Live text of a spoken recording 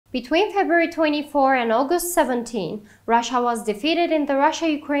Between February 24 and August 17, Russia was defeated in the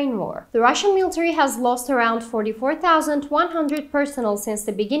Russia-Ukraine war. The Russian military has lost around 44,100 personnel since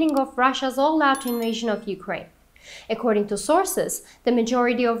the beginning of Russia's all-out invasion of Ukraine. According to sources, the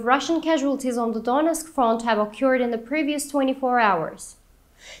majority of Russian casualties on the Donetsk front have occurred in the previous 24 hours.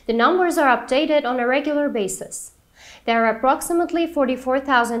 The numbers are updated on a regular basis. There are approximately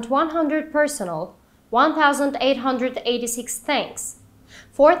 44,100 personnel, 1,886 tanks,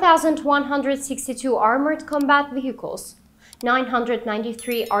 4,162 armored combat vehicles,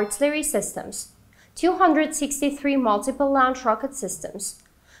 993 artillery systems, 263 multiple launch rocket systems,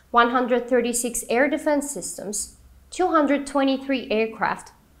 136 air defense systems, 223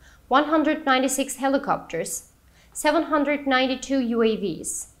 aircraft, 196 helicopters, 792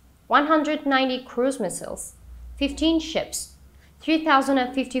 UAVs, 190 cruise missiles, 15 ships,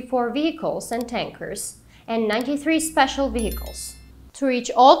 3,054 vehicles and tankers, and 93 special vehicles. To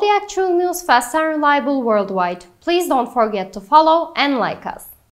reach all the actual news fast and reliable worldwide, please don't forget to follow and like us.